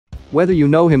Whether you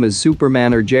know him as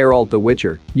Superman or Geralt the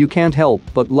Witcher, you can't help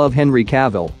but love Henry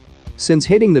Cavill. Since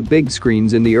hitting the big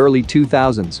screens in the early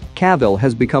 2000s, Cavill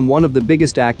has become one of the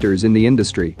biggest actors in the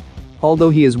industry. Although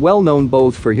he is well known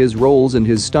both for his roles and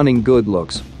his stunning good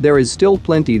looks, there is still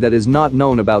plenty that is not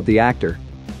known about the actor.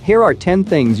 Here are 10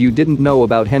 things you didn't know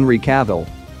about Henry Cavill.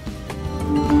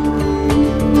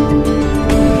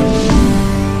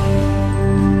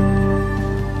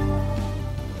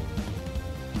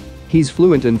 He's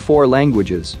fluent in 4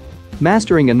 languages.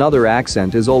 Mastering another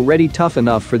accent is already tough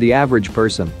enough for the average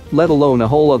person, let alone a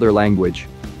whole other language.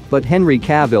 But Henry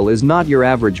Cavill is not your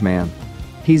average man.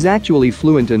 He's actually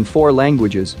fluent in 4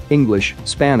 languages: English,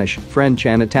 Spanish, French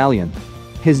and Italian.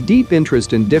 His deep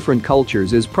interest in different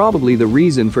cultures is probably the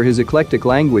reason for his eclectic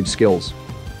language skills.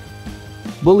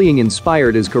 Bullying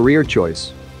inspired his career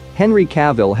choice. Henry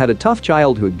Cavill had a tough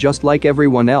childhood just like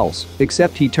everyone else,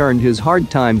 except he turned his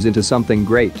hard times into something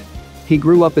great. He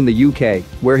grew up in the UK,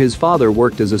 where his father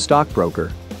worked as a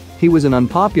stockbroker. He was an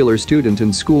unpopular student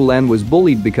in school and was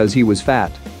bullied because he was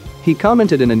fat. He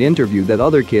commented in an interview that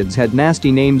other kids had nasty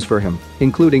names for him,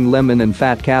 including Lemon and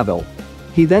Fat Cavill.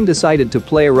 He then decided to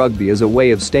play rugby as a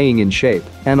way of staying in shape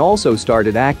and also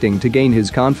started acting to gain his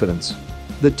confidence.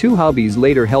 The 2 hobbies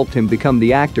later helped him become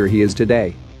the actor he is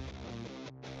today.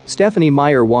 Stephenie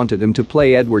Meyer wanted him to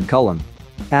play Edward Cullen.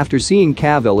 After seeing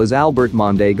Cavill as Albert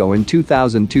Mondego in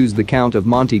 2002's The Count of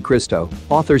Monte Cristo,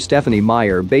 author Stephenie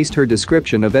Meyer based her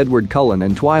description of Edward Cullen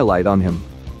in Twilight on him.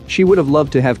 She would have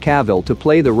loved to have Cavill to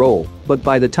play the role, but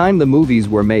by the time the movies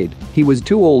were made, he was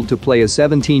too old to play a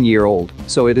 17-year-old,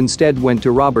 so it instead went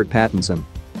to Robert Pattinson.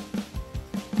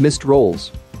 Missed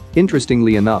roles.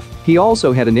 Interestingly enough, he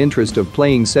also had an interest of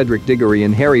playing Cedric Diggory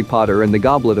in Harry Potter and the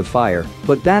Goblet of Fire,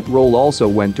 but that role also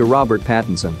went to Robert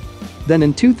Pattinson. Then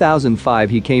in 2005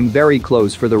 he came very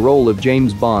close for the role of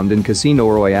James Bond in Casino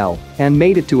Royale and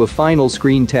made it to a final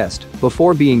screen test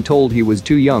before being told he was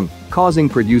too young, causing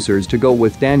producers to go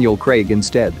with Daniel Craig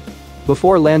instead.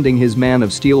 Before landing his Man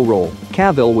of Steel role,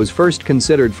 Cavill was first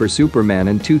considered for Superman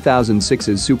in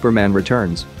 2006's Superman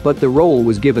Returns, but the role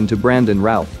was given to Brandon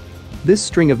Routh. This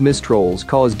string of missed roles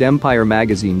caused Empire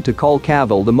magazine to call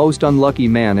Cavill the most unlucky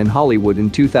man in Hollywood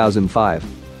in 2005.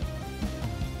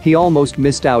 He almost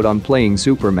missed out on playing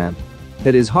Superman.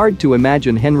 It is hard to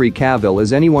imagine Henry Cavill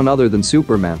as anyone other than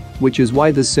Superman, which is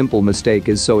why this simple mistake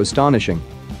is so astonishing.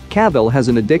 Cavill has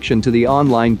an addiction to the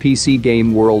online PC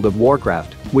game World of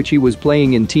Warcraft, which he was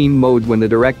playing in team mode when the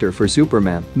director for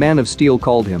Superman, Man of Steel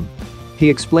called him. He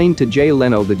explained to Jay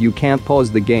Leno that you can't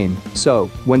pause the game, so,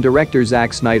 when director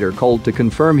Zack Snyder called to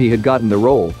confirm he had gotten the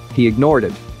role, he ignored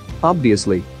it.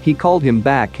 Obviously, he called him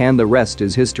back and the rest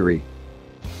is history.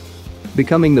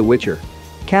 Becoming the Witcher.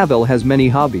 Cavill has many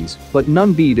hobbies, but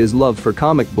none beat his love for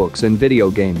comic books and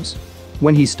video games.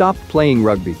 When he stopped playing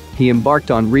rugby, he embarked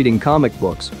on reading comic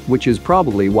books, which is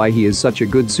probably why he is such a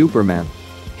good Superman.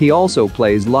 He also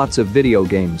plays lots of video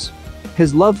games.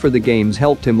 His love for the games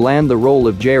helped him land the role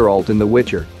of Geralt in The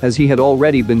Witcher, as he had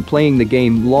already been playing the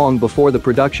game long before the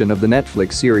production of the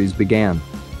Netflix series began.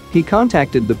 He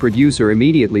contacted the producer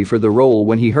immediately for the role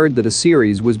when he heard that a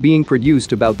series was being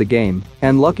produced about the game,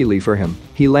 and luckily for him,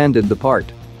 he landed the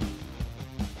part.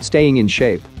 Staying in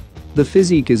shape. The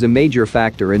physique is a major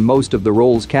factor in most of the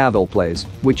roles Cavill plays,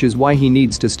 which is why he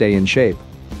needs to stay in shape.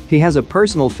 He has a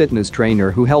personal fitness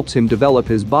trainer who helps him develop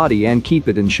his body and keep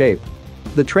it in shape.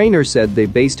 The trainer said they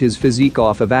based his physique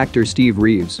off of actor Steve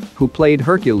Reeves, who played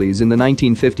Hercules in the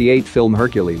 1958 film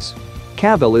Hercules.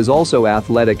 Cavill is also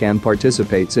athletic and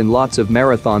participates in lots of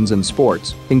marathons and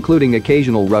sports, including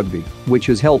occasional rugby, which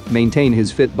has helped maintain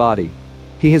his fit body.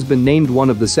 He has been named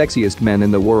one of the sexiest men in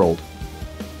the world.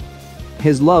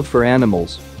 His love for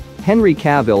animals. Henry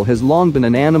Cavill has long been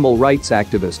an animal rights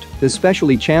activist,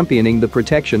 especially championing the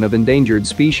protection of endangered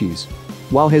species.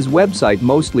 While his website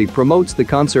mostly promotes the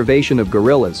conservation of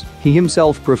gorillas, he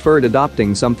himself preferred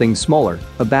adopting something smaller,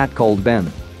 a bat called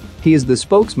Ben. He is the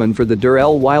spokesman for the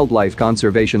Durrell Wildlife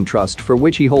Conservation Trust, for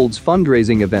which he holds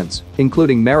fundraising events,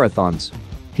 including marathons.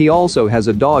 He also has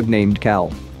a dog named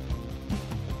Cal.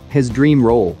 His dream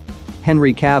role.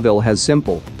 Henry Cavill has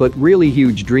simple, but really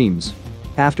huge dreams.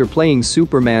 After playing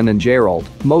Superman and Geralt,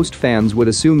 most fans would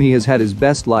assume he has had his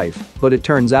best life, but it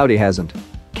turns out he hasn't.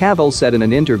 Cavill said in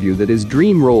an interview that his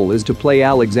dream role is to play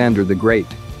Alexander the Great.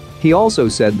 He also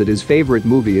said that his favorite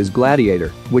movie is Gladiator,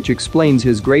 which explains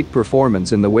his great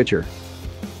performance in The Witcher.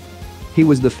 He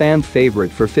was the fan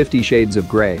favorite for 50 Shades of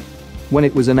Grey. When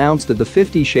it was announced that the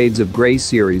 50 Shades of Grey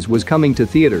series was coming to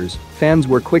theaters, fans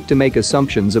were quick to make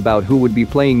assumptions about who would be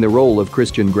playing the role of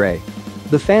Christian Grey.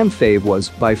 The fan fave was,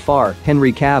 by far,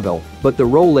 Henry Cavill, but the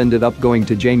role ended up going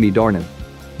to Jamie Dornan.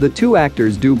 The two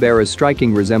actors do bear a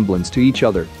striking resemblance to each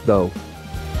other, though.